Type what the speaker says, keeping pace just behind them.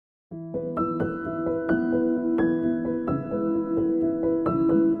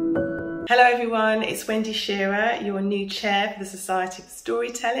Hello everyone, it's Wendy Shearer, your new chair for the Society for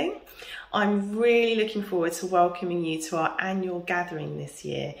Storytelling. I'm really looking forward to welcoming you to our annual gathering this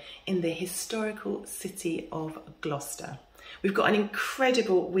year in the historical city of Gloucester. We've got an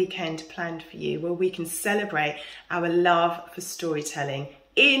incredible weekend planned for you where we can celebrate our love for storytelling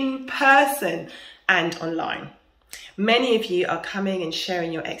in person and online. Many of you are coming and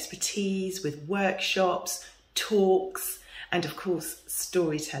sharing your expertise with workshops, talks, and of course,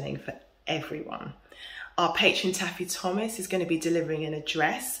 storytelling for everyone. Our patron Taffy Thomas is going to be delivering an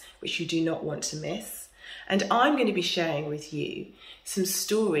address which you do not want to miss, and I'm going to be sharing with you some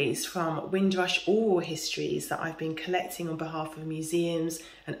stories from Windrush oral histories that I've been collecting on behalf of museums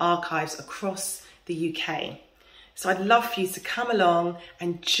and archives across the UK. So I'd love for you to come along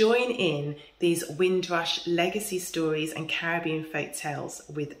and join in these Windrush legacy stories and Caribbean folk tales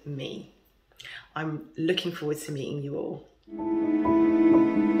with me. I'm looking forward to meeting you all.